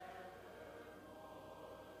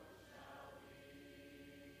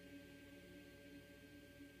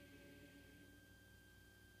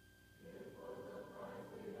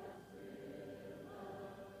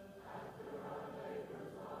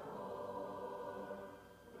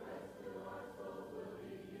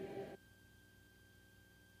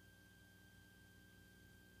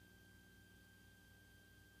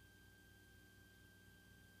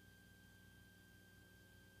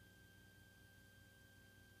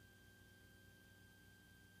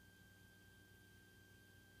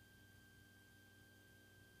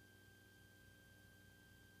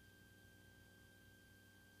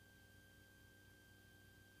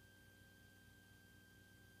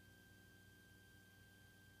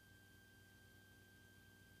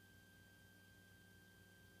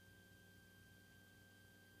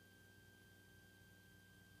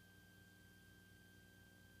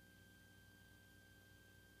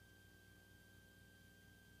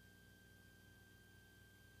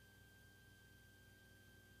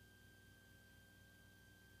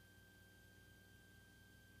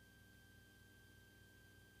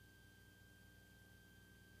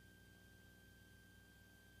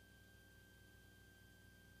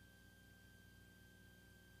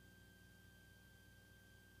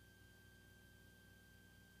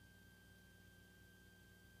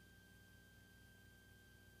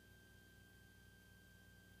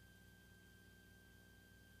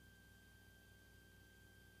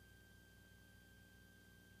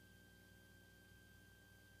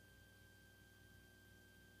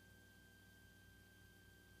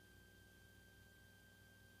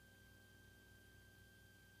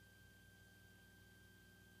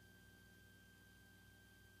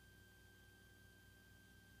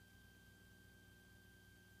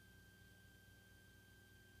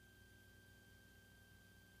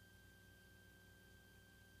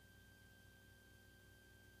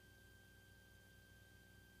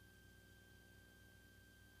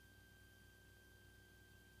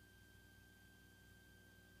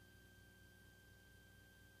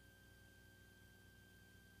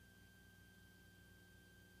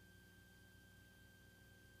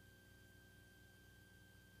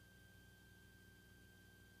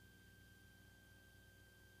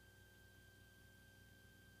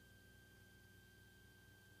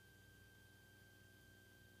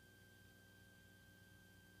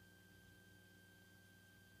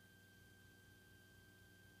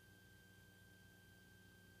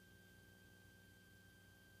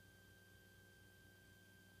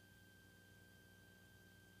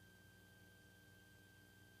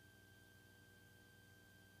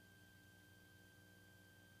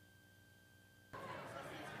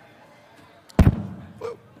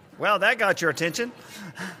Well, that got your attention.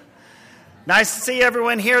 Nice to see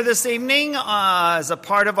everyone here this evening as a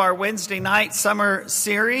part of our Wednesday night summer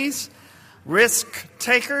series, Risk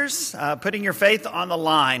Takers, putting your faith on the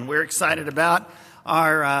line. We're excited about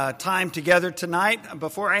our time together tonight.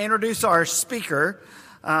 Before I introduce our speaker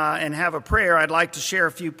and have a prayer, I'd like to share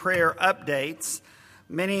a few prayer updates.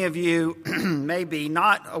 Many of you may be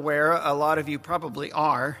not aware, a lot of you probably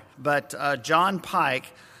are, but John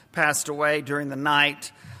Pike passed away during the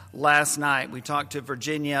night last night. We talked to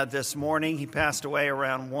Virginia this morning. He passed away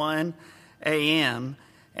around 1 a.m.,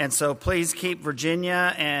 and so please keep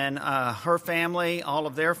Virginia and her family, all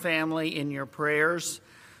of their family, in your prayers.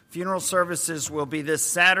 Funeral services will be this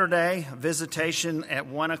Saturday, visitation at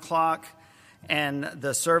 1 o'clock, and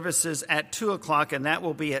the services at 2 o'clock, and that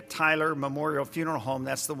will be at Tyler Memorial Funeral Home.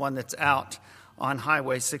 That's the one that's out on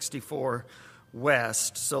Highway 64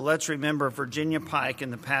 West. So let's remember Virginia Pike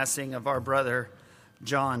and the passing of our brother,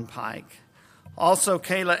 John Pike. Also,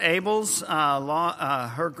 Kayla Abels,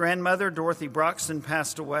 her grandmother, Dorothy Broxton,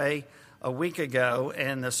 passed away a week ago,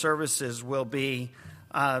 and the services will be,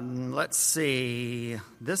 this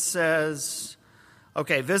says...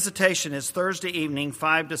 Okay, visitation is Thursday evening,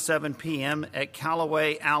 5 to 7 p.m. at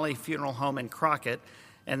Callaway Alley Funeral Home in Crockett,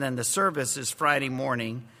 and then the service is Friday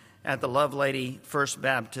morning at the Lovelady First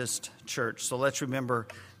Baptist Church. So let's remember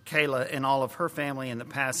Kayla and all of her family and the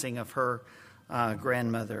passing of her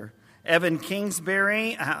grandmother. Evan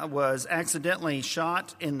Kingsbury was accidentally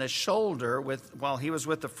shot in the shoulder while he was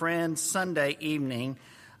with a friend Sunday evening.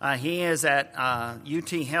 He is at UT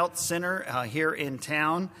Health Center here in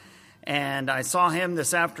town. And I saw him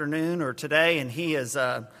this afternoon or today, and he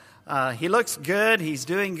looks good. He's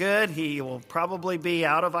doing good. He will probably be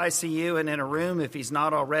out of ICU and in a room if he's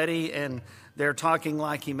not already, and they're talking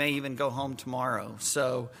like he may even go home tomorrow.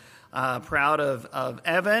 So proud of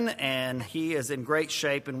Evan, and he is in great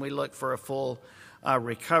shape, and we look for a full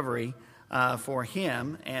recovery for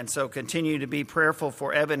him. And so continue to be prayerful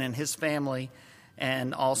for Evan and his family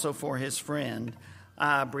and also for his friend.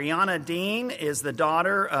 Brianna Dean is the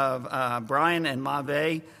daughter of Brian and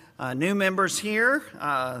Mave, new members here,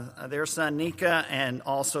 their son Nika and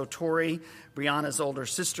also Tori, Brianna's older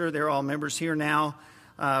sister. They're all members here now.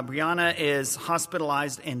 Brianna is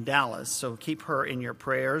hospitalized in Dallas, so keep her in your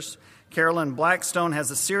prayers. Carolyn Blackstone has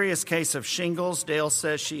a serious case of shingles. Dale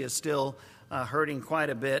says she is still hurting quite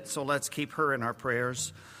a bit, so let's keep her in our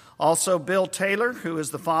prayers. Also, Bill Taylor, who is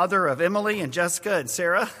the father of Emily and Jessica and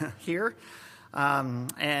Sarah here.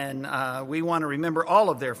 We want to remember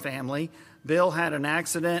all of their family. Bill had an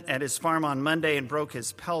accident at his farm on Monday and broke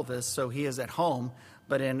his pelvis, so he is at home,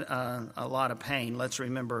 but in a lot of pain. Let's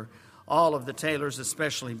remember all of the Taylors,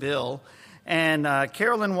 especially Bill. And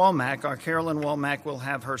Carolyn Womack, our Carolyn Womack will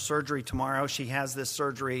have her surgery tomorrow. She has this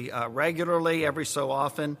surgery regularly, every so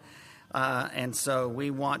often, and so we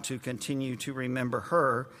want to continue to remember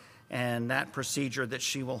her and that procedure that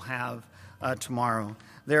she will have tomorrow.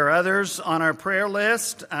 There are others on our prayer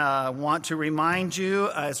list. Want to remind you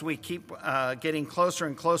as we keep getting closer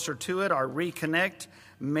and closer to it, our Reconnect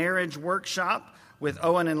Marriage Workshop with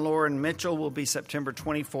Owen and Lauren Mitchell will be September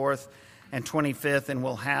 24th and 25th, and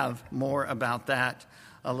we'll have more about that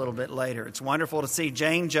a little bit later. It's wonderful to see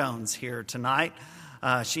Jane Jones here tonight.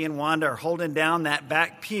 She and Wanda are holding down that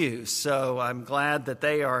back pew, so I'm glad that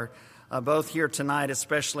they are both here tonight,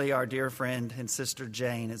 especially our dear friend and sister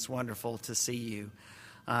Jane. It's wonderful to see you.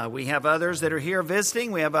 We have others that are here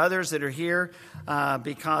visiting. We have others that are here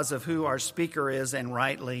because of who our speaker is, and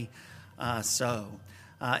rightly so.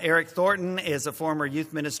 Eric Thornton is a former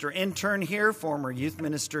youth minister intern here, former youth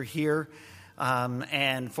minister here,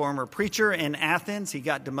 and former preacher in Athens. He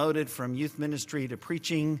got demoted from youth ministry to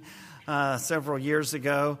preaching several years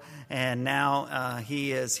ago, and now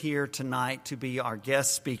he is here tonight to be our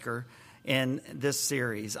guest speaker in this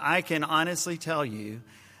series. I can honestly tell you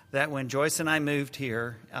that when Joyce and I moved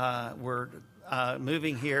here, we're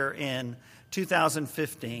moving here in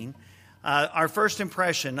 2015, our first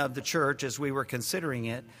impression of the church as we were considering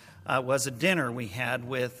it was a dinner we had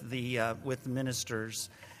with the ministers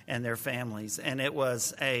and their families. And it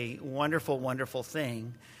was a wonderful, wonderful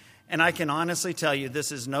thing. And I can honestly tell you,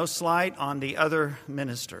 this is no slight on the other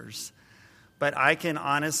ministers, but I can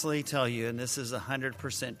honestly tell you, and this is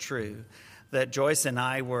 100% true, that Joyce and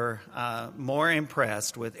I were more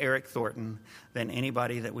impressed with Eric Thornton than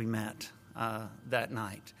anybody that we met that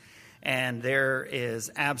night. And there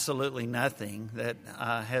is absolutely nothing that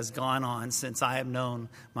has gone on since I have known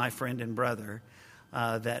my friend and brother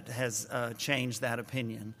that has changed that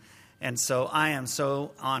opinion. And so I am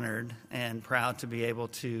so honored and proud to be able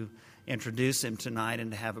to introduce him tonight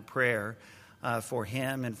and to have a prayer for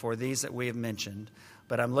him and for these that we have mentioned.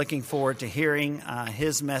 But I'm looking forward to hearing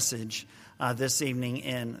his message this evening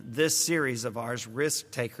in this series of ours,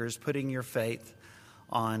 Risk Takers, Putting Your Faith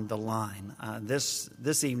on the Line.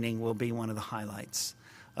 This evening will be one of the highlights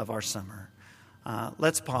of our summer.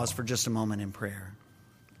 Let's pause for just a moment in prayer.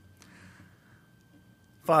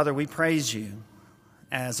 Father, we praise you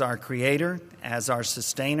as our creator, as our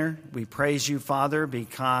sustainer. We praise you, Father,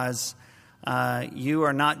 because you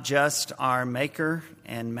are not just our maker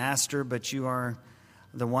and master, but you are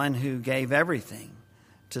the one who gave everything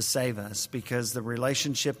to save us, because the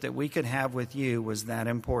relationship that we could have with you was that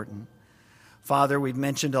important. Father, we've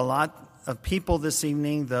mentioned a lot of people this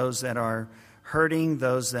evening, those that are hurting,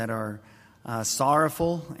 those that are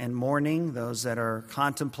sorrowful and mourning, those that are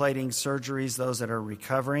contemplating surgeries, those that are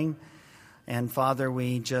recovering. And Father,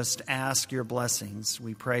 we just ask your blessings.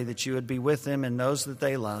 We pray that you would be with them and those that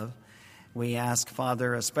they love. We ask,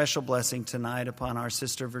 Father, a special blessing tonight upon our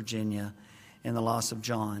sister Virginia in the loss of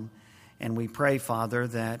John. And we pray, Father,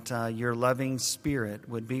 that your loving spirit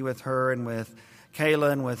would be with her and with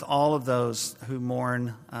Kayla and with all of those who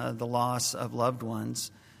mourn the loss of loved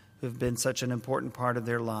ones who have been such an important part of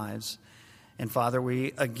their lives. And Father,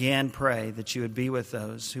 we again pray that you would be with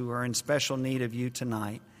those who are in special need of you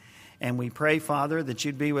tonight. And we pray, Father, that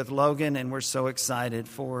you'd be with Logan, and we're so excited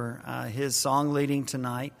for his song leading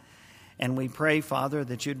tonight. And we pray, Father,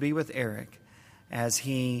 that you'd be with Eric as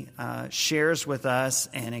he shares with us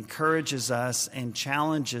and encourages us and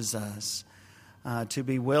challenges us to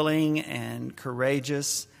be willing and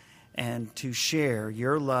courageous and to share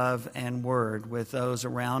your love and word with those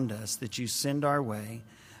around us that you send our way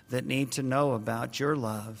that need to know about your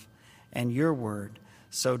love and your word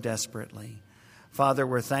so desperately. Father,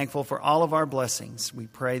 we're thankful for all of our blessings. We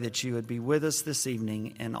pray that you would be with us this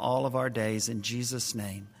evening and all of our days. In Jesus'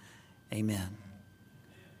 name, amen.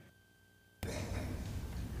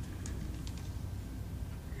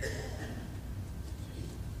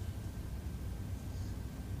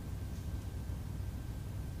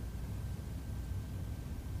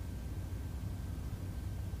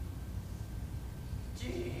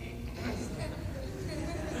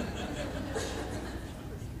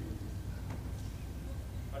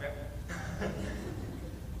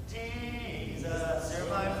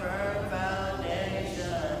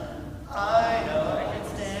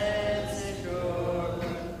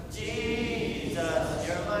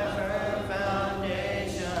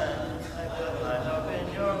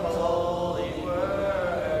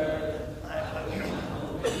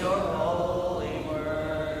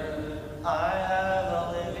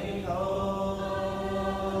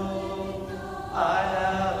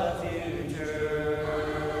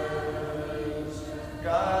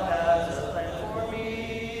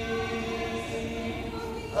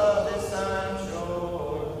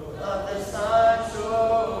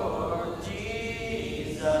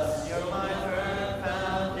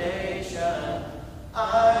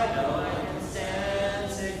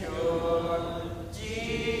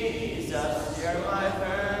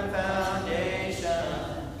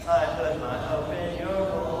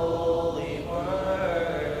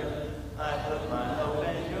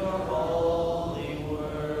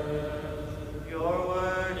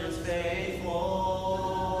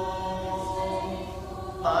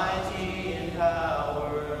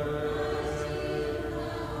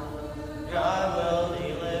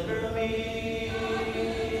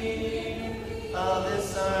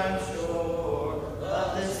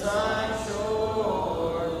 Of this I'm sure,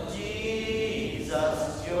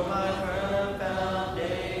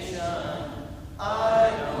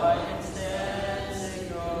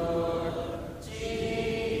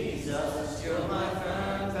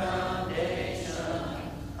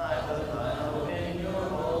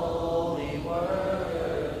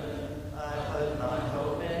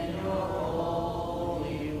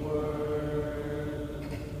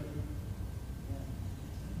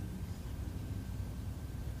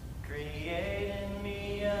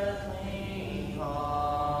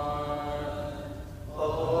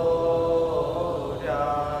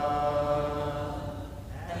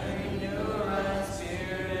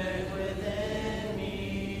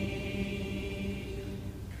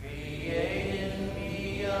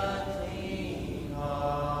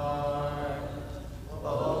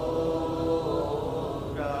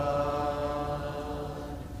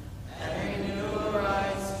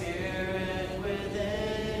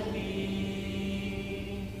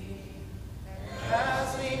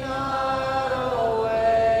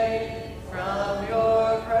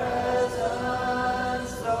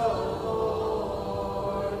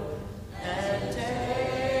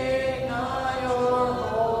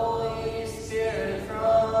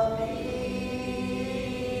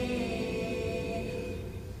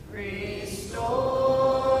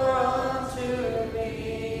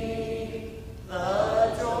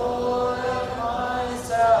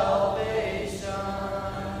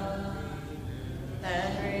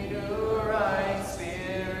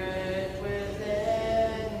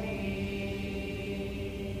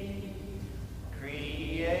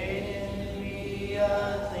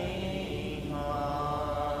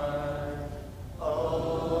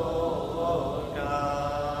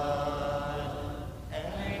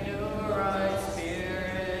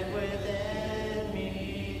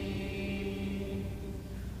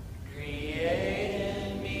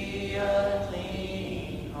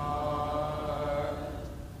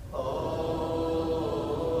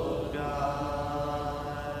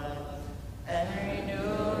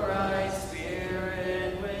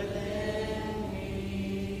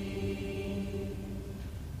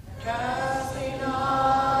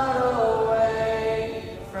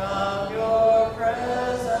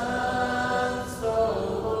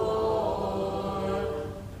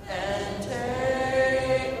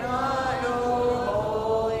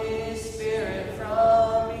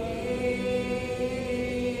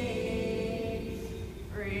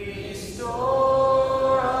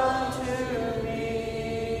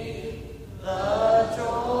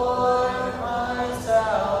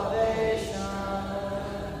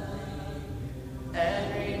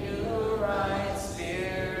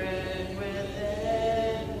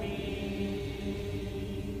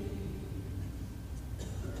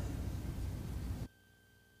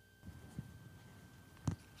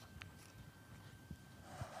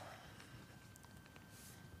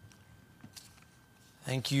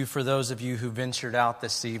 Thank you for those of you who ventured out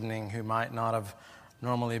this evening who might not have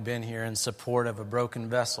normally been here in support of a broken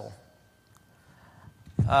vessel.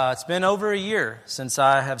 It's been over a year since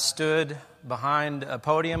I have stood behind a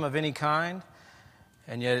podium of any kind,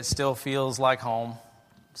 and yet it still feels like home.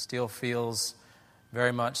 It still feels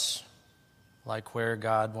very much like where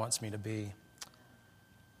God wants me to be.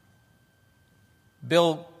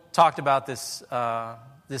 Bill talked about this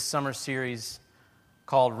summer series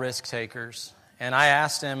called Risk Takers. And I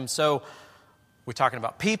asked him, so we're talking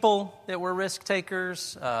about people that were risk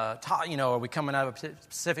takers? Are we coming out of a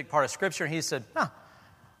specific part of Scripture? And he said,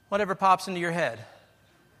 whatever pops into your head.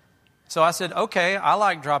 So I said, okay, I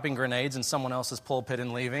like dropping grenades in someone else's pulpit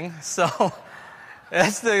and leaving. So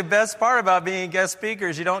that's the best part about being guest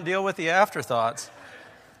speakers. You don't deal with the afterthoughts.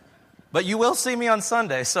 But you will see me on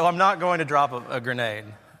Sunday, so I'm not going to drop a grenade.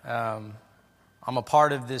 I'm a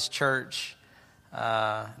part of this church.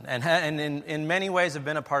 And in many ways have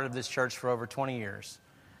been a part of this church for over 20 years.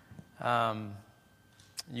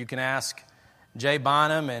 You can ask Jay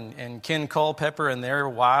Bonham and Ken Culpepper and their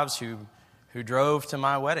wives who drove to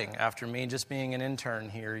my wedding after me just being an intern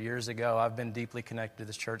here years ago. I've been deeply connected to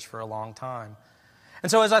this church for a long time.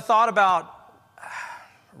 And so as I thought about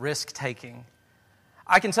risk-taking,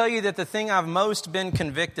 I can tell you that the thing I've most been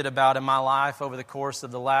convicted about in my life over the course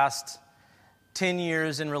of the last 10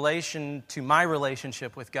 years in relation to my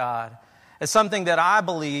relationship with God is something that I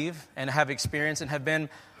believe and have experienced and have been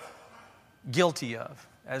guilty of,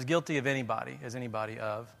 as guilty of anybody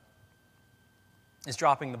of, is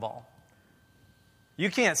dropping the ball. You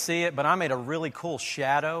can't see it, but I made a really cool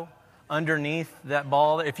shadow underneath that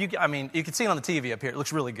ball. You can see it on the TV up here. It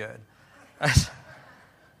looks really good.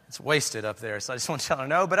 It's wasted up there, so I just want y'all to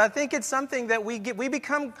know. But I think it's something that we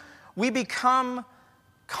become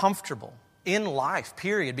comfortable in life,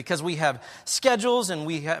 period, because we have schedules and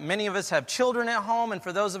many of us have children at home, and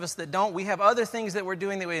for those of us that don't, we have other things that we're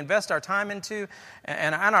doing that we invest our time into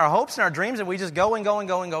and our hopes and our dreams, and we just go and go and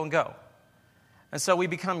go and go and go. And so we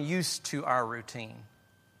become used to our routine.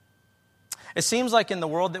 It seems like in the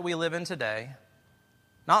world that we live in today,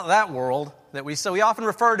 not that world that we often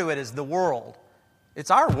refer to it as the world. It's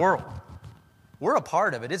our world. We're a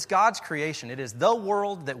part of it. It's God's creation. It is the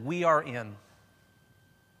world that we are in.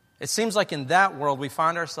 It seems like in that world we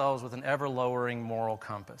find ourselves with an ever-lowering moral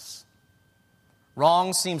compass.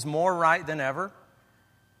 Wrong seems more right than ever.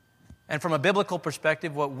 And from a biblical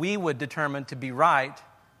perspective, what we would determine to be right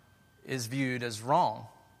is viewed as wrong.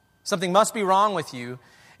 Something must be wrong with you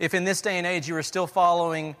if in this day and age you are still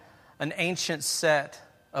following an ancient set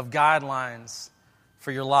of guidelines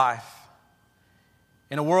for your life.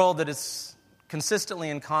 In a world that is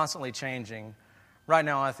consistently and constantly changing, right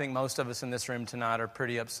now, I think most of us in this room tonight are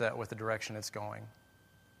pretty upset with the direction it's going.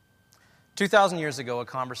 2,000 years ago, a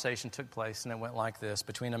conversation took place, and it went like this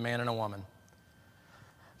between a man and a woman.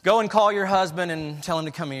 Go and call your husband and tell him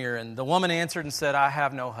to come here. And the woman answered and said, I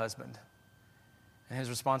have no husband. And his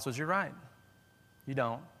response was, you're right. You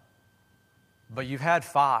don't. But you've had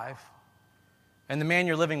 5. And the man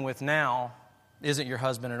you're living with now isn't your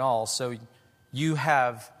husband at all, so you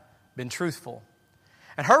have been truthful.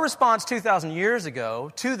 And her response 2,000 years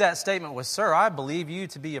ago to that statement was, sir, I believe you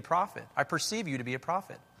to be a prophet. I perceive you to be a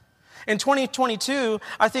prophet. In 2022,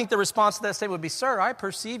 I think the response to that statement would be, sir, I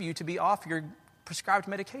perceive you to be off your prescribed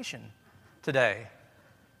medication today.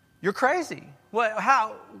 You're crazy.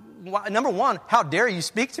 Number one, how dare you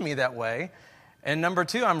speak to me that way? And number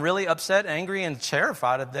 2, I'm really upset, angry, and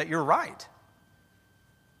terrified that you're right.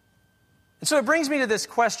 And so it brings me to this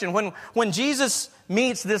question. When Jesus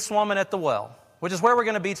meets this woman at the well, which is where we're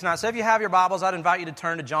going to be tonight. So if you have your Bibles, I'd invite you to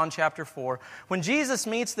turn to John chapter 4. When Jesus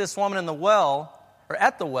meets this woman in the well, or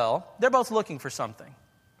at the well, they're both looking for something.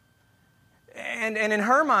 And in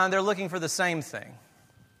her mind, they're looking for the same thing.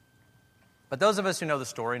 But those of us who know the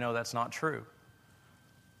story know that's not true.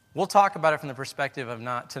 We'll talk about it from the perspective of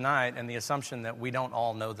not tonight and the assumption that we don't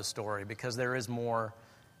all know the story, because there is more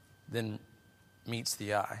than meets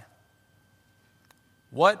the eye.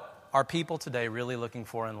 What are people today really looking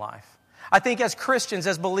for in life? I think as Christians,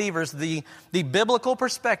 as believers, the biblical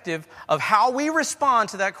perspective of how we respond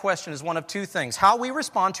to that question is one of 2 things. How we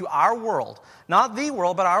respond to our world, not the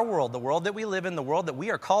world, but our world, the world that we live in, the world that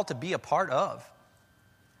we are called to be a part of.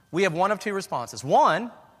 We have one of 2 responses.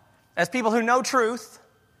 One, as people who know truth,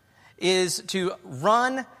 is to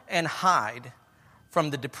run and hide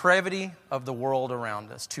from the depravity of the world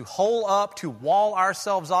around us, to hole up, to wall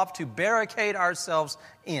ourselves up, to barricade ourselves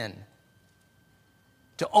in.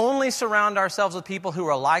 To only surround ourselves with people who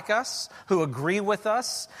are like us, who agree with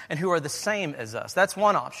us, and who are the same as us. That's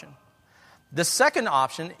one option. The second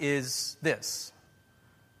option is this: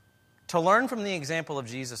 to learn from the example of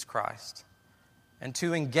Jesus Christ and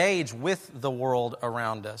to engage with the world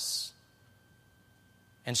around us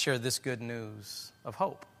and share this good news of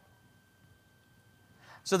hope.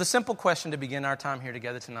 So the simple question to begin our time here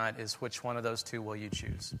together tonight is, which one of those two will you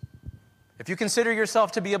choose? If you consider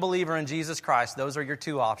yourself to be a believer in Jesus Christ, those are your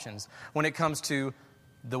two options when it comes to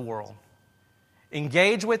the world.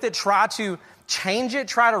 Engage with it, try to change it,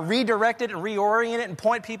 try to redirect it and reorient it and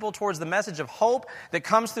point people towards the message of hope that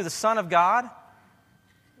comes through the Son of God,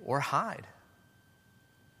 or hide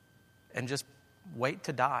and just wait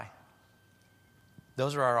to die.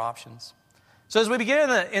 Those are our options. So as we begin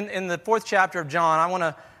in the 4th chapter of John, I want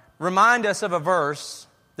to remind us of a verse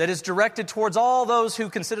that is directed towards all those who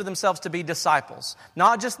consider themselves to be disciples.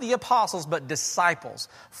 Not just the apostles, but disciples,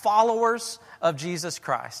 followers of Jesus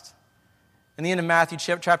Christ. In the end of Matthew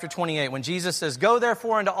chapter 28, when Jesus says, "Go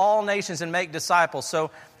therefore into all nations and make disciples."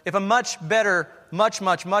 So if a much better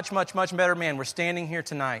man were standing here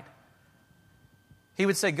tonight, he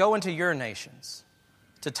would say, "Go into your nations,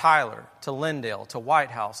 to Tyler, to Lindale, to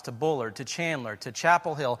White House, to Bullard, to Chandler, to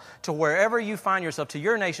Chapel Hill, to wherever you find yourself, to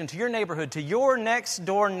your nation, to your neighborhood, to your next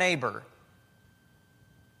door neighbor,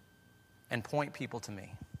 and point people to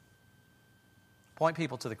me. Point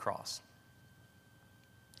people to the cross."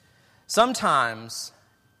 Sometimes,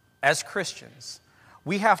 as Christians,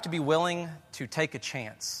 we have to be willing to take a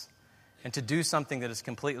chance and to do something that is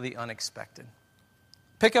completely unexpected.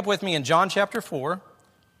 Pick up with me in John chapter 4,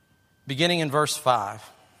 beginning in verse 5.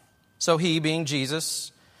 "So he," being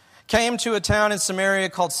Jesus, "came to a town in Samaria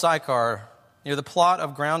called Sychar, near the plot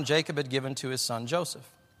of ground Jacob had given to his son Joseph.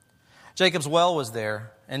 Jacob's well was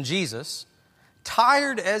there, and Jesus,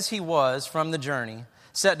 tired as he was from the journey,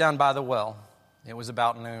 sat down by the well. It was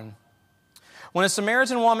about noon. When a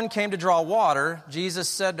Samaritan woman came to draw water, Jesus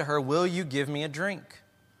said to her, 'Will you give me a drink?'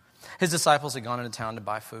 His disciples had gone into town to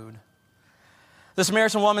buy food. The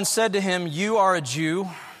Samaritan woman said to him, 'You are a Jew,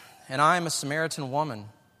 and I am a Samaritan woman.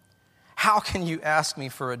 How can you ask me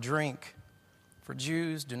for a drink?' For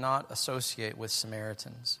Jews do not associate with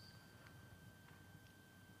Samaritans."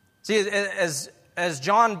 See, as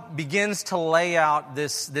John begins to lay out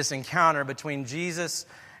this encounter between Jesus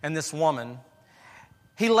and this woman,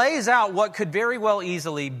 he lays out what could very well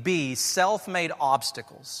easily be self-made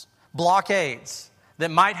obstacles, blockades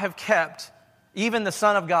that might have kept even the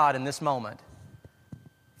Son of God in this moment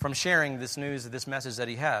from sharing this news, this message that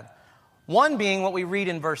he had. One being what we read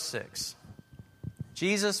in verse 6.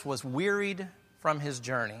 Jesus was wearied from his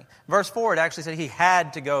journey. Verse 4, it actually said he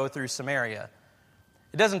had to go through Samaria.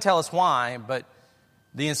 It doesn't tell us why, but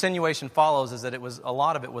the insinuation follows is that a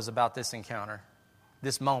lot of it was about this encounter,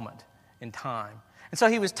 this moment in time. And so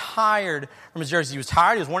he was tired from his journey. He was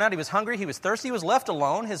tired, he was worn out, he was hungry, he was thirsty, he was left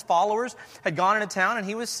alone. His followers had gone into town and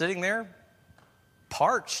he was sitting there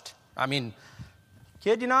parched. I mean,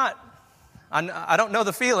 kid you not. I don't know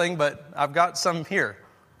the feeling, but I've got some here.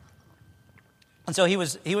 And so he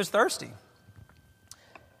was thirsty.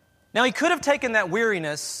 Now he could have taken that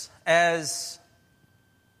weariness as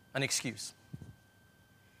an excuse.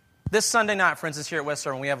 This Sunday night, for instance, here at West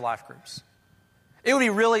Urban, we have life groups. It would be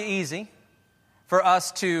really easy for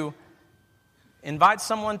us to invite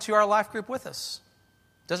someone to our life group with us.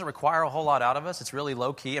 It doesn't require a whole lot out of us. It's really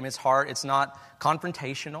low-key. I mean, it's hard. It's not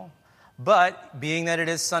confrontational. But being that it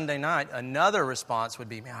is Sunday night, another response would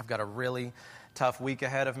be, man, I've got a really tough week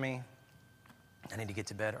ahead of me. I need to get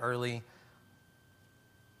to bed early.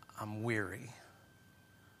 I'm weary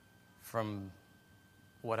from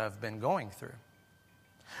what I've been going through.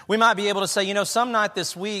 We might be able to say, some night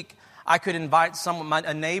this week, I could invite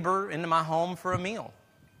a neighbor into my home for a meal.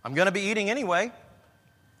 I'm going to be eating anyway.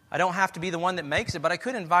 I don't have to be the one that makes it, but I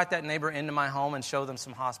could invite that neighbor into my home and show them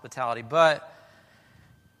some hospitality. But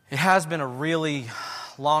it has been a really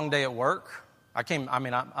long day at work.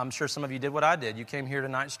 I'm sure some of you did what I did. You came here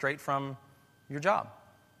tonight straight from your job.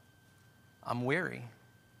 I'm weary.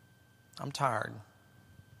 I'm tired.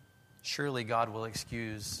 Surely God will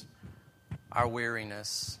excuse our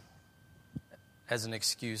weariness as an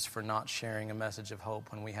excuse for not sharing a message of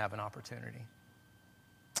hope when we have an opportunity.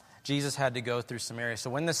 Jesus had to go through Samaria. So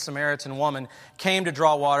when this Samaritan woman came to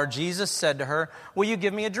draw water, Jesus said to her, "Will you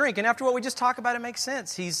give me a drink?" And after what we just talked about, it makes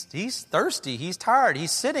sense. He's thirsty. He's tired.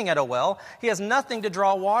 He's sitting at a well. He has nothing to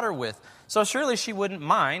draw water with. So surely she wouldn't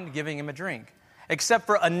mind giving him a drink, except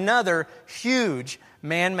for another huge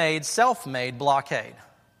man-made, self-made blockade.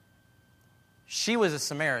 She was a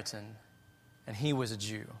Samaritan, and he was a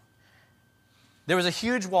Jew. There was a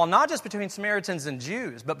huge wall, not just between Samaritans and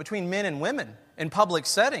Jews, but between men and women in public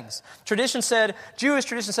settings. Jewish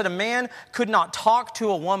tradition said a man could not talk to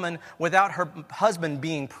a woman without her husband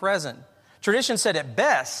being present. Tradition said at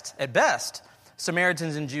best,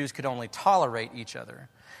 Samaritans and Jews could only tolerate each other.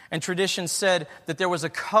 And tradition said that there was a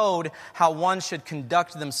code how one should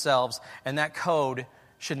conduct themselves, and that code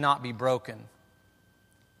should not be broken.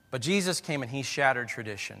 But Jesus came and he shattered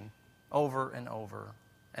tradition over and over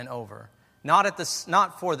and over. Not at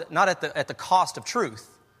the cost of truth,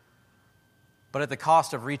 but at the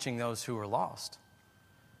cost of reaching those who were lost.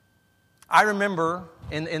 I remember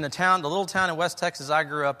in the little town in West Texas I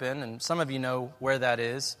grew up in, and some of you know where that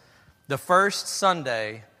is, the first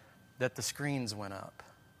Sunday that the screens went up.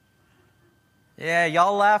 Yeah,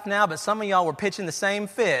 y'all laugh now, but some of y'all were pitching the same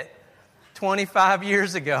fit 25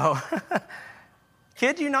 years ago.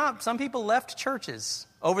 Kid you not, some people left churches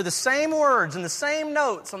over the same words and the same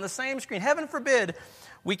notes on the same screen. Heaven forbid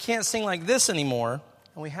we can't sing like this anymore.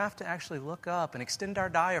 And we have to actually look up and extend our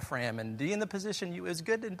diaphragm and be in the position it was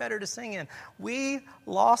good and better to sing in. We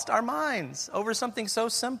lost our minds over something so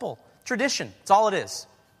simple. Tradition. It's all it is.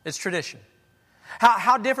 It's tradition.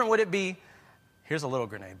 How different would it be? Here's a little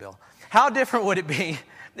grenade, Bill. How different would it be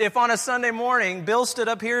if on a Sunday morning, Bill stood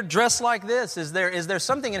up here dressed like this? Is there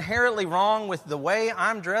something inherently wrong with the way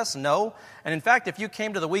I'm dressed? No. And in fact, if you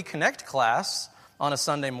came to the We Connect class on a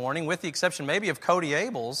Sunday morning, with the exception maybe of Cody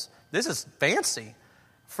Abel's, this is fancy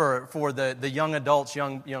for the young adults,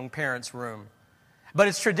 young parents' room. But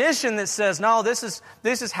it's tradition that says, no, this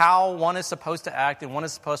is how one is supposed to act and one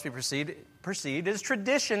is supposed to be perceived. It's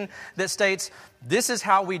tradition that states, this is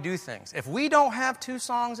how we do things. If we don't have 2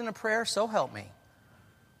 songs and a prayer, so help me.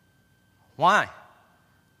 Why?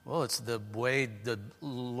 Well, it's the way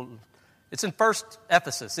it's in 1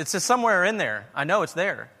 Ephesus. It's just somewhere in there. I know it's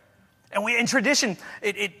there. And in tradition,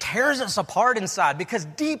 it tears us apart inside because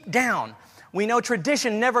deep down, we know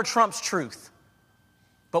tradition never trumps truth.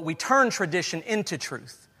 But we turn tradition into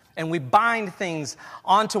truth. And we bind things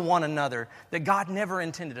onto one another that God never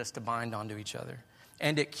intended us to bind onto each other.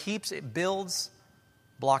 And it builds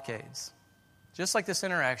blockades. Just like this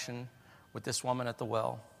interaction with this woman at the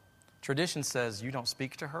well. Tradition says you don't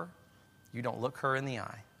speak to her. You don't look her in the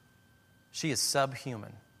eye. She is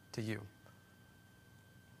subhuman to you.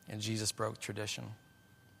 And Jesus broke tradition.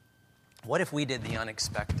 What if we did the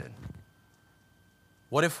unexpected?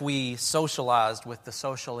 What if we socialized with the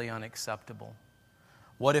socially unacceptable?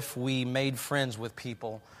 What if we made friends with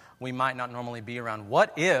people we might not normally be around?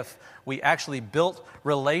 What if we actually built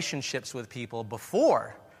relationships with people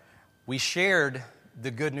before we shared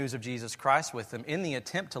the good news of Jesus Christ with them in the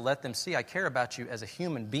attempt to let them see, I care about you as a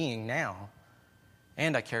human being now,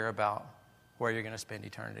 and I care about where you're going to spend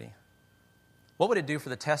eternity? What would it do for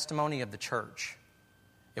the testimony of the church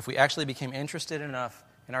if we actually became interested enough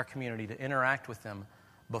in our community to interact with them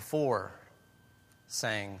before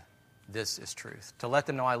saying, this is truth? To let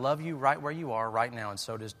them know, I love you right where you are right now, and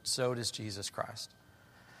so does Jesus Christ.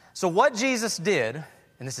 So what Jesus did,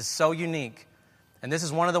 and this is so unique, and this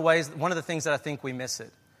is one of the things that I think we miss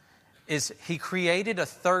it, is he created a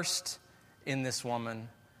thirst in this woman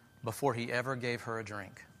before he ever gave her a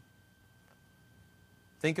drink.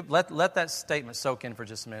 Let that statement soak in for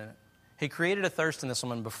just a minute. He created a thirst in this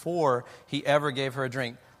woman before he ever gave her a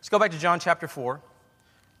drink. Let's go back to John chapter 4.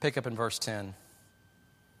 Pick up in verse 10.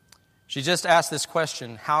 She just asked this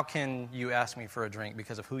question, how can you ask me for a drink?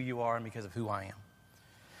 Because of who you are and because of who I am.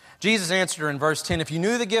 Jesus answered her in verse 10, if you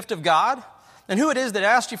knew the gift of God and who it is that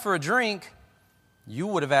asked you for a drink, you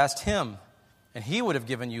would have asked him, and he would have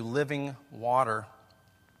given you living water.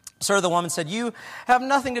 Sir, the woman said, you have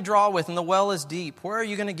nothing to draw with, and the well is deep. Where are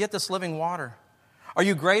you going to get this living water? Are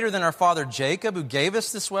you greater than our father Jacob, who gave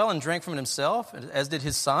us this well and drank from it himself, as did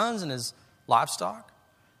his sons and his livestock?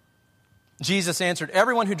 Jesus answered,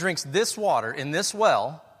 everyone who drinks this water in this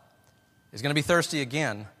well is going to be thirsty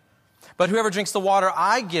again. But whoever drinks the water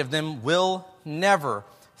I give them will never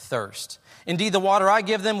thirst. Indeed, the water I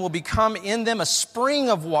give them will become in them a spring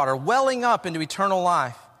of water, welling up into eternal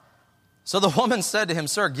life. So the woman said to him,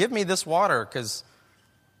 sir, give me this water, because,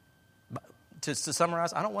 to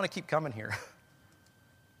summarize, I don't want to keep coming here.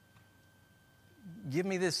 Give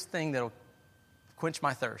me this thing that will quench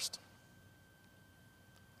my thirst.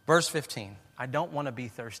 Verse 15, I don't want to be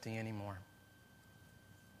thirsty anymore.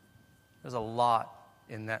 There's a lot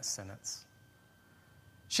in that sentence.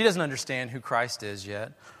 She doesn't understand who Christ is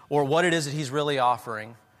yet, or what it is that he's really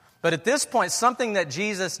offering. But at this point, something that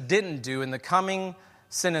Jesus didn't do in the coming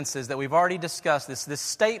sentences that we've already discussed, this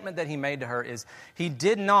statement that he made to her, is he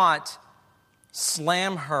did not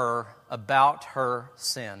slam her about her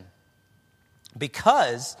sin.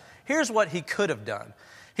 Because here's what he could have done.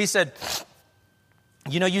 He said,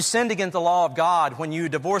 you know, you sinned against the law of God. When you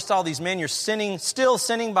divorced all these men, you're still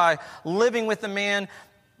sinning by living with a man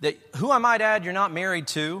that, who I might add, you're not married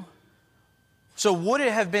to. So would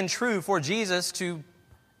it have been true for Jesus to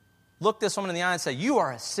look this woman in the eye and say, you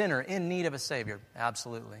are a sinner in need of a Savior?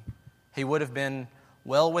 Absolutely. He would have been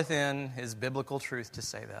well within his biblical truth to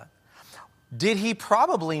say that. Did he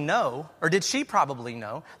probably know, or did she probably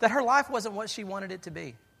know, that her life wasn't what she wanted it to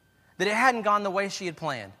be? That it hadn't gone the way she had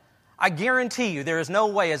planned? I guarantee you there is no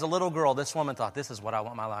way as a little girl this woman thought, this is what I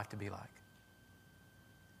want my life to be like.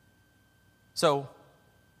 So,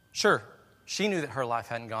 sure, she knew that her life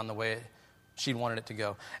hadn't gone the way she'd wanted it to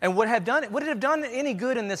go. And would it have done any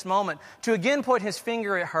good in this moment to again put his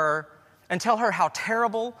finger at her and tell her how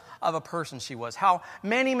terrible of a person she was, how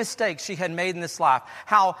many mistakes she had made in this life,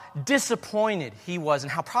 how disappointed he was,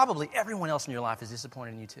 and how probably everyone else in your life is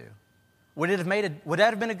disappointed in you too? Would that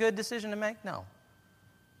have been a good decision to make? No,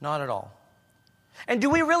 not at all. And do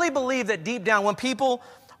we really believe that deep down, when people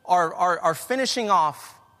are finishing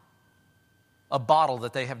off a bottle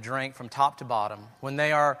that they have drank from top to bottom, when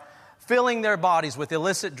they are filling their bodies with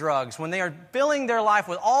illicit drugs, when they are filling their life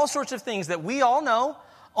with all sorts of things that we all know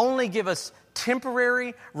only give us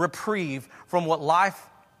temporary reprieve from what life,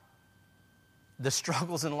 the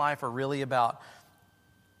struggles in life are really about,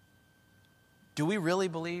 do we really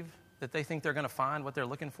believe that they think they're going to find what they're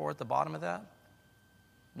looking for at the bottom of that?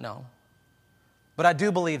 No. But I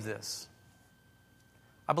do believe this.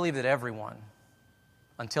 I believe that everyone,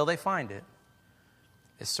 until they find it,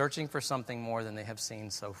 is searching for something more than they have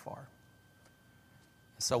seen so far.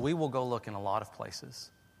 So we will go look in a lot of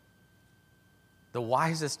places. The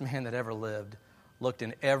wisest man that ever lived looked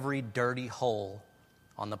in every dirty hole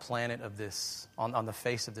on the planet of this, on the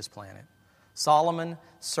face of this planet. Solomon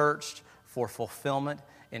searched for fulfillment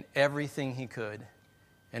in everything he could.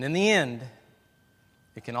 And in the end,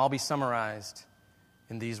 it can all be summarized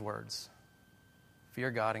in these words: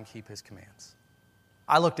 fear God and keep His commands.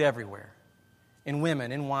 I looked everywhere. In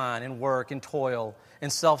women, in wine, in work, in toil, in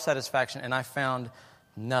self-satisfaction, and I found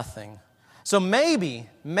nothing. So maybe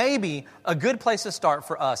a good place to start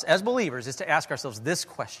for us as believers is to ask ourselves this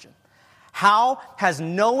question: how has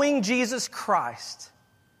knowing Jesus Christ,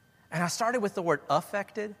 and I started with the word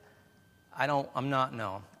affected, I'm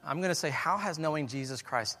going to say, how has knowing Jesus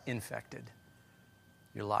Christ infected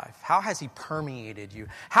your life? How has He permeated you?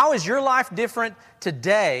 How is your life different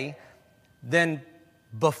today than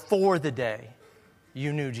before the day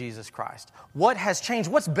you knew Jesus Christ? What has changed?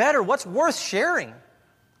 What's better? What's worth sharing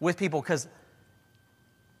with people? Because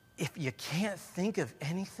if you can't think of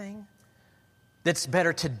anything that's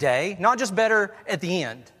better today, not just better at the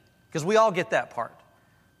end, because we all get that part,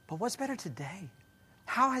 but what's better today?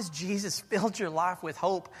 How has Jesus filled your life with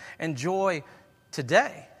hope and joy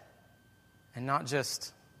today, and not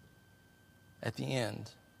just at the end?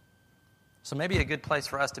 So maybe a good place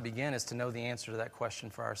for us to begin is to know the answer to that question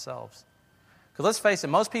for ourselves. Because let's face it,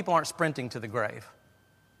 most people aren't sprinting to the grave.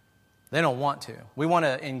 They don't want to. We want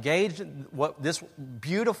to engage what this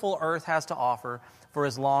beautiful earth has to offer for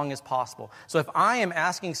as long as possible. So if I am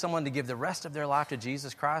asking someone to give the rest of their life to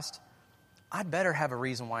Jesus Christ, I'd better have a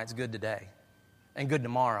reason why it's good today and good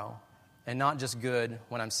tomorrow, and not just good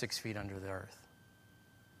when I'm 6 feet under the earth.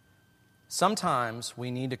 Sometimes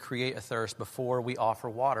we need to create a thirst before we offer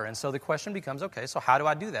water. And so the question becomes, okay, so how do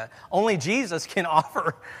I do that? Only Jesus can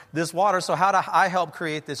offer this water, so how do I help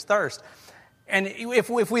create this thirst? And if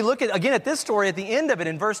we look at this story, at the end of it,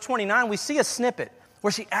 in verse 29, we see a snippet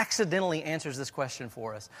where she accidentally answers this question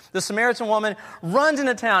for us. The Samaritan woman runs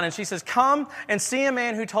into town and she says, "Come and see a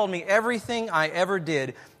man who told me everything I ever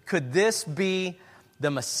did. Could this be the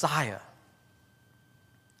Messiah?"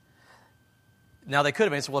 Now, they could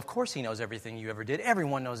have answered, well, of course he knows everything you ever did.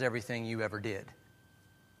 Everyone knows everything you ever did.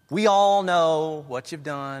 We all know what you've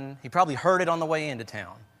done. He probably heard it on the way into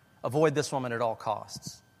town. Avoid this woman at all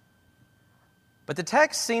costs. But the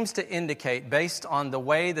text seems to indicate, based on the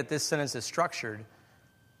way that this sentence is structured,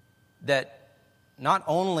 that not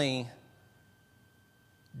only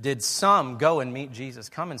did some go and meet Jesus,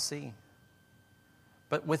 come and see,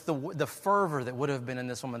 but with the fervor that would have been in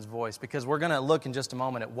this woman's voice, because we're going to look in just a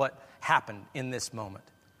moment at what happened in this moment.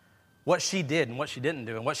 What she did and what she didn't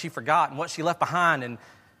do, and what she forgot and what she left behind, and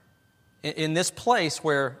in this place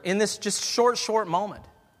where, in this just short moment,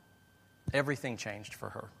 everything changed for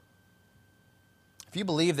her. If you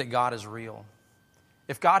believe that God is real,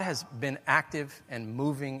 if God has been active and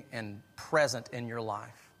moving and present in your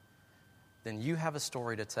life, then you have a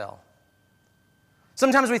story to tell.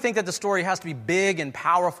 Sometimes we think that the story has to be big and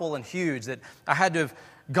powerful and huge, that I had to have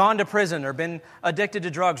gone to prison or been addicted to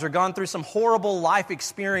drugs or gone through some horrible life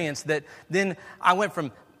experience that then I went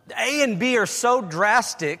from A and B are so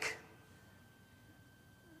drastic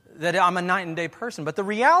that I'm a night and day person. But the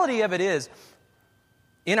reality of it is,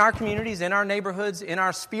 in our communities, in our neighborhoods, in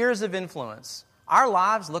our spheres of influence, Our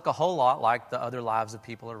lives look a whole lot like the other lives of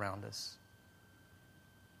people around us.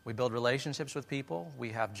 We build relationships with people. We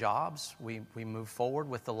have jobs. We move forward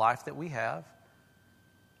with the life that we have.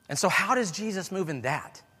 And so how does Jesus move in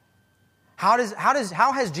that? How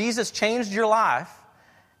has Jesus changed your life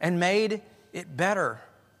and made it better?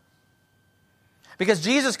 Because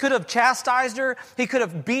Jesus could have chastised her. He could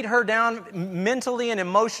have beat her down mentally and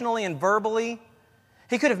emotionally and verbally.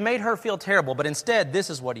 He could have made her feel terrible. But instead, this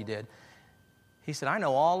is what he did. He said, I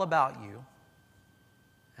know all about you,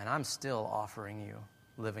 and I'm still offering you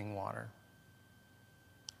living water.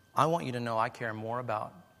 I want you to know I care more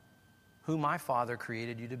about who my Father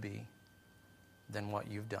created you to be than what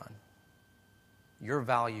you've done. Your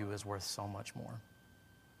value is worth so much more.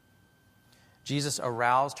 Jesus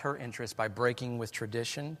aroused her interest by breaking with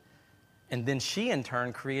tradition, and then she in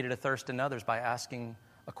turn created a thirst in others by asking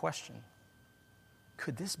a question.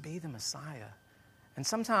 Could this be the Messiah? And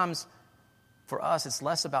sometimes for us, it's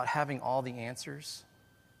less about having all the answers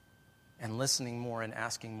and listening more and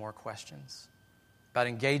asking more questions, about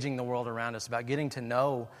engaging the world around us, about getting to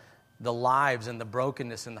know the lives and the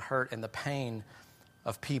brokenness and the hurt and the pain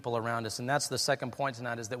of people around us. And that's the second point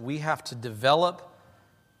tonight, is that we have to develop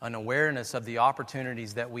an awareness of the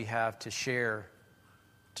opportunities that we have to share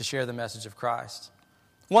the message of Christ.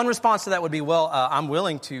 One response to that would be, I'm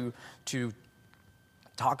willing to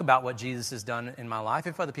talk about what Jesus has done in my life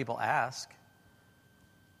if other people ask.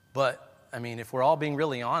 But, if we're all being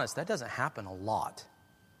really honest, that doesn't happen a lot.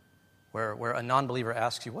 Where a non-believer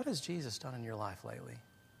asks you, what has Jesus done in your life lately?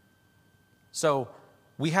 So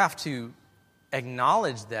we have to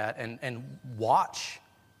acknowledge that and watch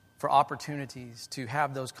for opportunities to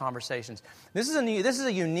have those conversations. This is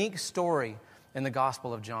a unique story in the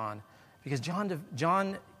Gospel of John, because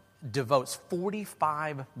John devotes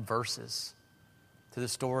 45 verses to the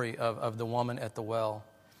story of the woman at the well.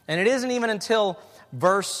 And it isn't even until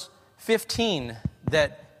verse 15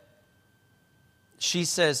 that she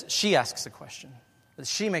asks a question.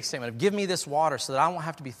 She makes a statement of, give me this water so that I won't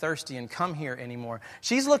have to be thirsty and come here anymore.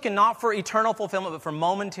 She's looking not for eternal fulfillment, but for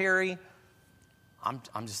momentary,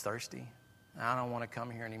 I'm just thirsty. I don't want to come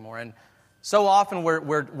here anymore. And so often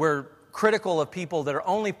we're critical of people that are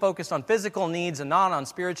only focused on physical needs and not on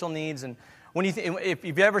spiritual needs. And if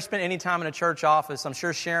you've ever spent any time in a church office, I'm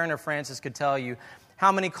sure Sharon or Francis could tell you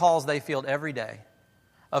how many calls they field every day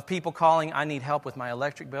of people calling, I need help with my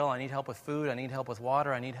electric bill, I need help with food, I need help with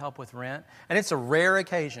water, I need help with rent. And it's a rare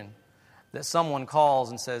occasion that someone calls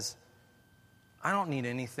and says, I don't need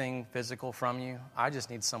anything physical from you. I just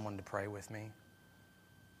need someone to pray with me.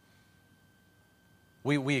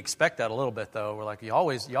 We expect that a little bit, though. We're like, you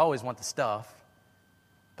always want the stuff.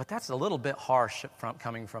 But that's a little bit harsh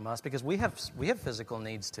coming from us, because we have physical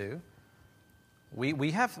needs too.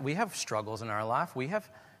 We have struggles in our life.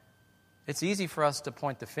 It's easy for us to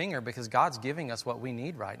point the finger because God's giving us what we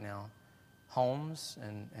need right now. Homes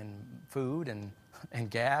and food and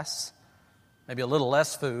gas. Maybe a little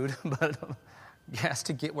less food, but gas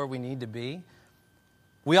to get where we need to be.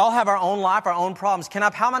 We all have our own life, our own problems.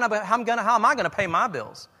 How am I going to pay my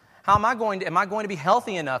bills? Am I going to be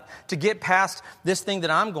healthy enough to get past this thing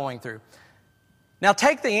that I'm going through? Now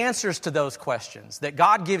take the answers to those questions that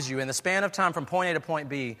God gives you in the span of time from point A to point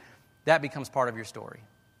B. That becomes part of your story.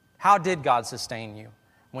 How did God sustain you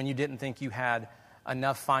when you didn't think you had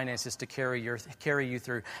enough finances to carry you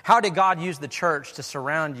through? How did God use the church to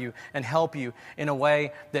surround you and help you in a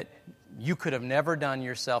way that you could have never done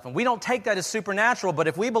yourself? And we don't take that as supernatural, but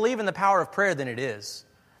if we believe in the power of prayer, then it is.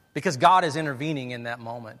 Because God is intervening in that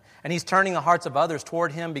moment. And He's turning the hearts of others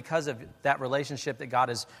toward Him because of that relationship that God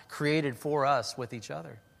has created for us with each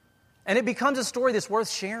other. And it becomes a story that's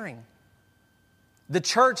worth sharing. The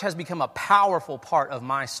church has become a powerful part of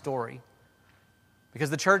my story. Because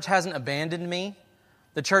the church hasn't abandoned me.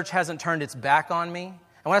 The church hasn't turned its back on me. And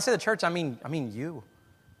when I say the church, I mean you.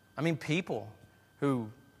 I mean people who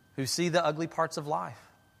see the ugly parts of life.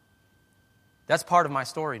 That's part of my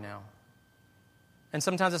story now. And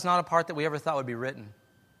sometimes it's not a part that we ever thought would be written.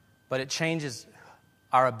 But it changes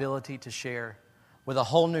our ability to share with a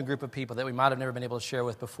whole new group of people that we might have never been able to share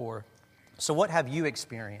with before. So what have you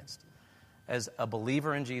experienced as a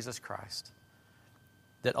believer in Jesus Christ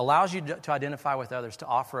that allows you to identify with others, to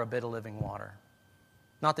offer a bit of living water?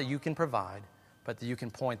 Not that you can provide, but that you can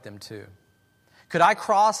point them to. Could I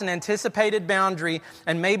cross an anticipated boundary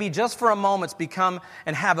and maybe just for a moment become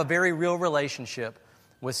and have a very real relationship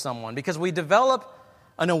with someone? Because we develop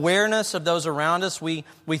an awareness of those around us. We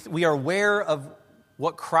are aware of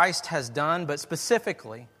what Christ has done, but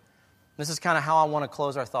specifically, this is kind of how I want to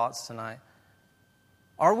close our thoughts tonight.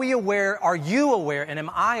 Are you aware, and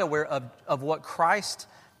am I aware of what Christ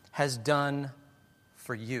has done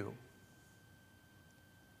for you.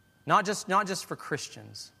 Not just for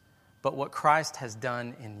Christians, but what Christ has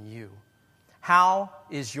done in you. How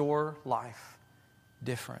is your life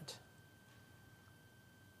different?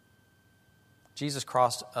 Jesus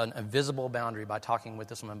crossed an invisible boundary by talking with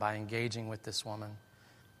this woman, by engaging with this woman.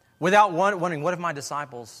 Without wondering, what if my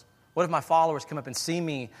disciples, what if my followers come up and see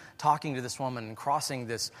me talking to this woman and crossing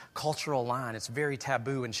this cultural line? It's very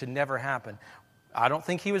taboo and should never happen. I don't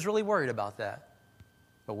think he was really worried about that.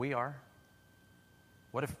 But we are.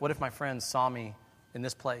 What if my friends saw me in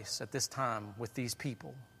this place at this time with these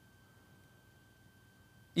people?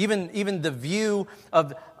 Even the view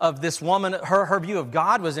of this woman, her view of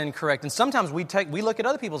God was incorrect. And sometimes we look at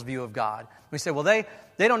other people's view of God. We say, well, they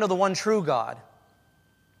don't know the one true God.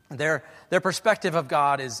 Their perspective of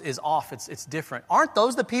God is off. It's different. Aren't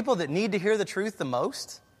those the people that need to hear the truth the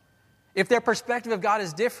most? If their perspective of God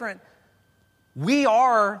is different, we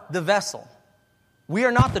are the vessel. We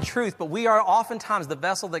are not the truth, but we are oftentimes the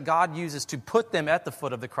vessel that God uses to put them at the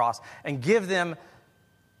foot of the cross and give them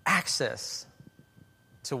access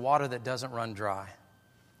to water that doesn't run dry.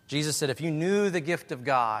 Jesus said, if you knew the gift of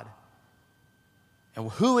God and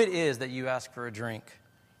who it is that you ask for a drink,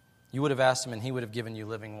 you would have asked him and he would have given you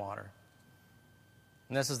living water.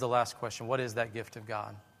 And this is the last question. What is that gift of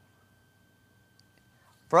God?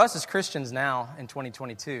 For us as Christians now in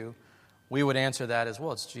 2022, we would answer that as,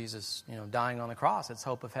 well, it's Jesus, dying on the cross. It's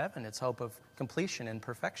hope of heaven. It's hope of completion and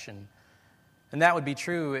perfection. And that would be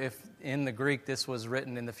true if in the Greek this was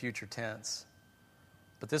written in the future tense.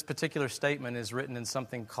 But this particular statement is written in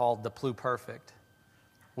something called the pluperfect,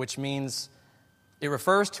 which means it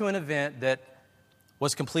refers to an event that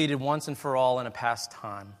was completed once and for all in a past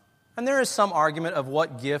time. And there is some argument of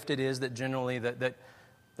what gift it is that generally that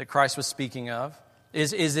Christ was speaking of.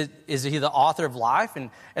 Is he the author of life?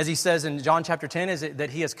 And as he says in John chapter 10, is it that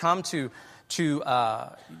he has come to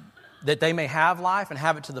that they may have life and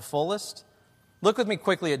have it to the fullest? Look with me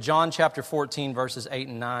quickly at John chapter 14, verses 8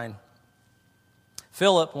 and 9.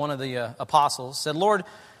 Philip, one of the apostles, said, Lord,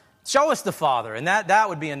 show us the Father, and that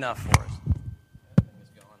would be enough for us.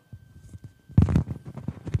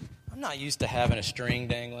 I'm not used to having a string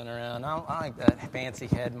dangling around. I like that fancy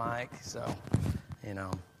head mic, so,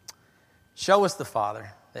 show us the Father,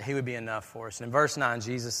 that he would be enough for us. And in verse 9,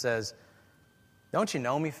 Jesus says, don't you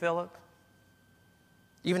know me, Philip?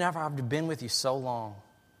 Even after I've been with you so long.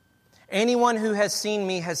 Anyone who has seen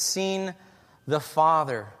me has seen the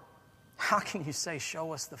Father. How can you say,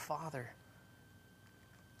 show us the Father?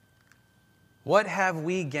 What have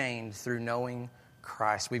we gained through knowing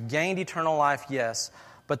Christ? We've gained eternal life, yes,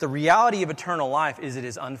 but the reality of eternal life is it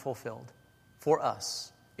is unfulfilled for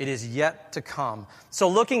us. It is yet to come. So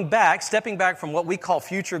looking back, stepping back from what we call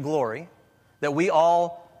future glory, that we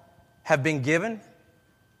all have been given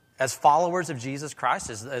as followers of Jesus Christ,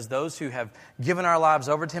 as those who have given our lives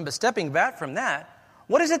over to him, but stepping back from that,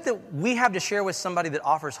 what is it that we have to share with somebody that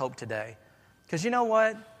offers hope today? Because you know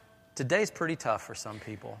what? Today's pretty tough for some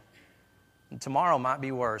people. And tomorrow might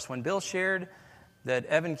be worse. When Bill shared that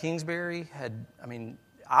Evan Kingsbury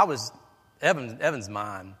Evan's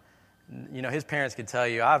mine. His parents could tell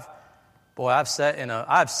you, I've sat in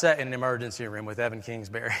an emergency room with Evan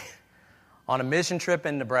Kingsbury on a mission trip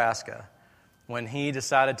in Nebraska when he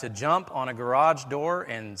decided to jump on a garage door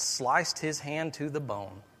and sliced his hand to the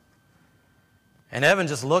bone. And Evan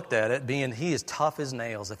just looked at it, he is tough as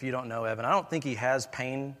nails. If you don't know Evan, I don't think he has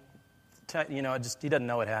pain. He doesn't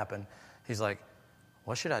know it happened. He's like,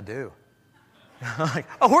 what should I do? I'm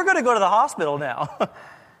like, we're going to go to the hospital now.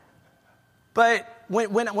 But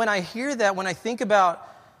when I hear that, when I think about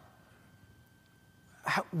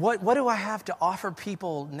what do I have to offer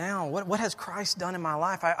people now? What has Christ done in my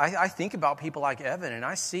life? I think about people like Evan, and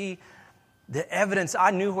I see the evidence.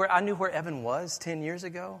 I knew where Evan was 10 years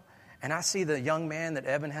ago. And I see the young man that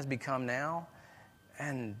Evan has become now,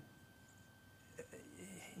 and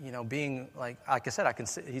being like I said,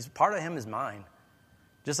 he's part of him is mine.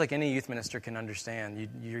 Just like any youth minister can understand,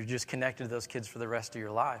 you're just connected to those kids for the rest of your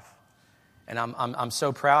life. And I'm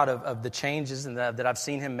so proud of the changes and that I've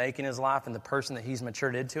seen him make in his life and the person that he's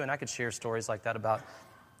matured into. And I could share stories like that about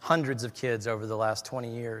hundreds of kids over the last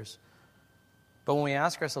 20 years. But when we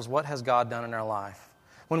ask ourselves, what has God done in our life?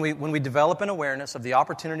 When we develop an awareness of the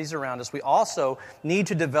opportunities around us, we also need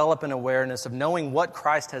to develop an awareness of knowing what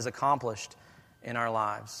Christ has accomplished in our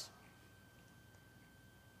lives.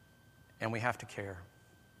 And we have to care.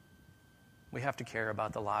 We have to care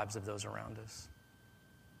about the lives of those around us.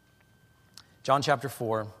 John chapter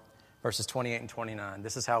 4, verses 28 and 29.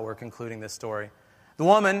 This is how we're concluding this story. The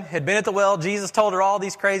woman had been at the well. Jesus told her all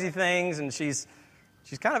these crazy things, and she's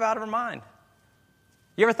kind of out of her mind.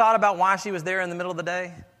 You ever thought about why she was there in the middle of the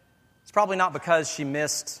day? It's probably not because she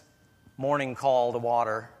missed morning call to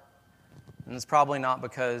water. And it's probably not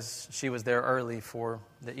because she was there early for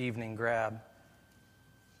the evening grab.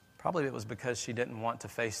 Probably it was because she didn't want to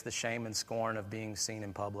face the shame and scorn of being seen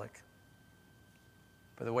in public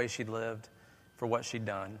for the way she'd lived, for what she'd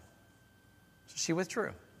done. So she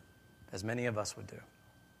withdrew, as many of us would do.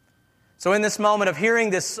 So in this moment of hearing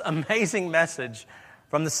this amazing message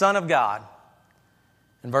from the Son of God,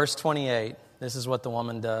 in verse 28, this is what the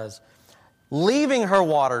woman does. Leaving her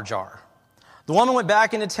water jar, the woman went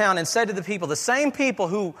back into town and said to the people, the same people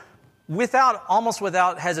who, almost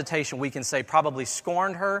without hesitation, we can say, probably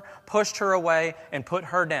scorned her, pushed her away, and put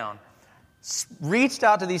her down, reached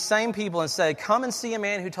out to these same people and said, come and see a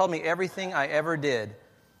man who told me everything I ever did.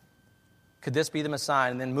 Could this be the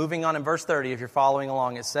Messiah? And then moving on in verse 30, if you're following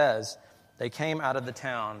along, it says, they came out of the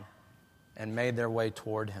town and made their way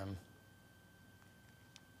toward him.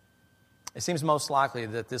 It seems most likely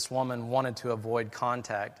that this woman wanted to avoid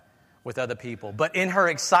contact with other people. But in her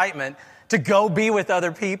excitement to go be with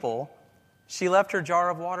other people, she left her jar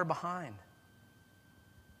of water behind.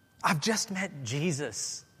 I've just met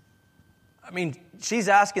Jesus. I mean, she's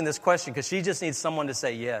asking this question because she just needs someone to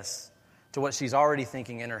say yes to what she's already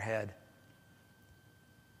thinking in her head.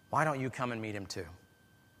 Why don't you come and meet him too?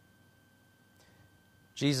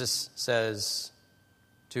 Jesus says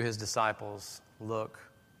to his disciples, look,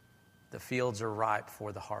 the fields are ripe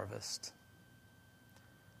for the harvest.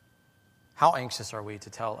 How anxious are we to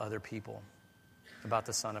tell other people about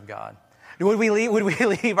the Son of God? Would we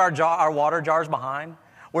leave our water jars behind?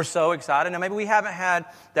 We're so excited. Now, maybe we haven't had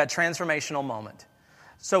that transformational moment.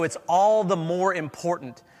 So it's all the more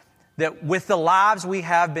important that with the lives we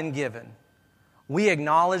have been given, we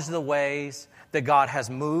acknowledge the ways that God has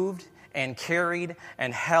moved and carried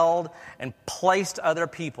and held and placed other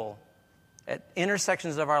people at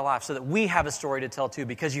intersections of our life so that we have a story to tell too,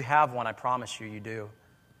 because you have one, I promise you, you do.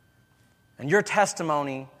 And your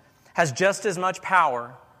testimony has just as much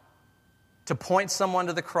power to point someone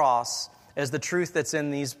to the cross as the truth that's in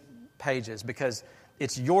these pages, because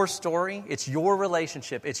it's your story, it's your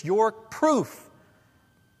relationship, it's your proof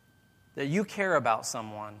that you care about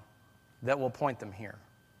someone that will point them here.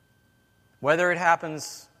 Whether it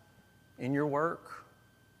happens in your work,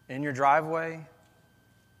 in your driveway,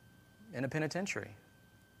 in a penitentiary.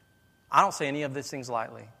 I don't say any of these things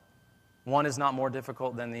lightly. One is not more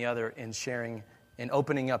difficult than the other in sharing, in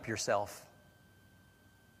opening up yourself,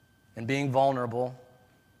 and being vulnerable,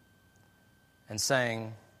 and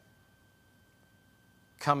saying,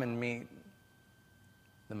 come and meet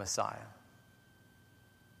the Messiah.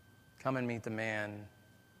 Come and meet the man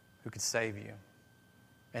who could save you.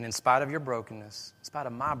 And in spite of your brokenness, in spite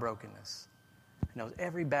of my brokenness, he knows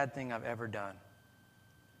every bad thing I've ever done.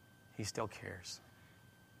 He still cares.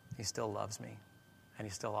 He still loves me. And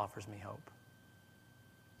he still offers me hope.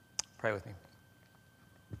 Pray with me.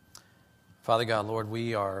 Father God, Lord,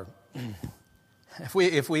 we are,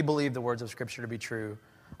 if we believe the words of Scripture to be true,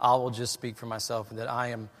 I will just speak for myself that I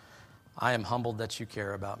am humbled that you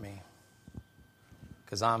care about me.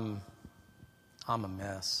 Because I'm a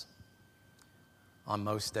mess. On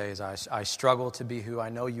most days, I struggle to be who I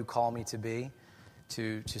know you call me to be,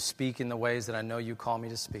 to speak in the ways that I know you call me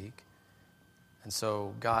to speak. And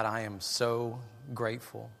so, God, I am so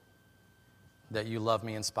grateful that you love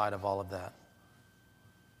me in spite of all of that.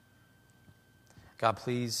 God,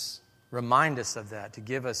 please remind us of that, to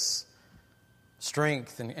give us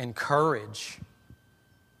strength and courage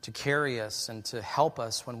to carry us and to help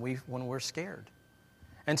us when we're scared.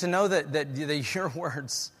 And to know that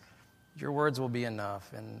your words will be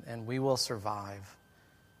enough and we will survive,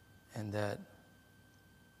 and that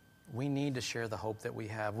we need to share the hope that we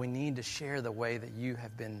have. We need to share the way that you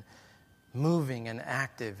have been moving and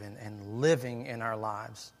active and living in our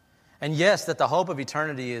lives. And yes, that the hope of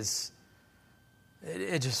eternity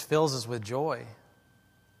it just fills us with joy.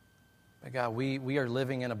 But God, we are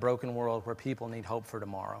living in a broken world where people need hope for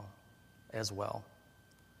tomorrow as well.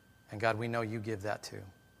 And God, we know you give that too.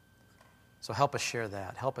 So help us share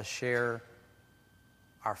that. Help us share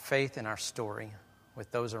our faith and our story with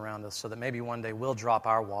those around us so that maybe one day we'll drop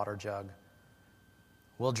our water jug.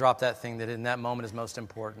 We'll drop that thing that in that moment is most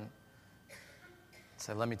important.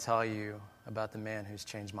 Say, let me tell you about the man who's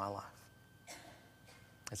changed my life.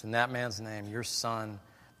 It's in that man's name, your Son,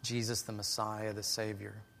 Jesus the Messiah, the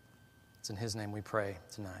Savior. It's in his name we pray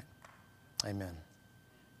tonight. Amen.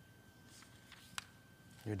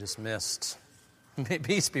 You're dismissed.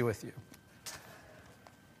 Peace be with you.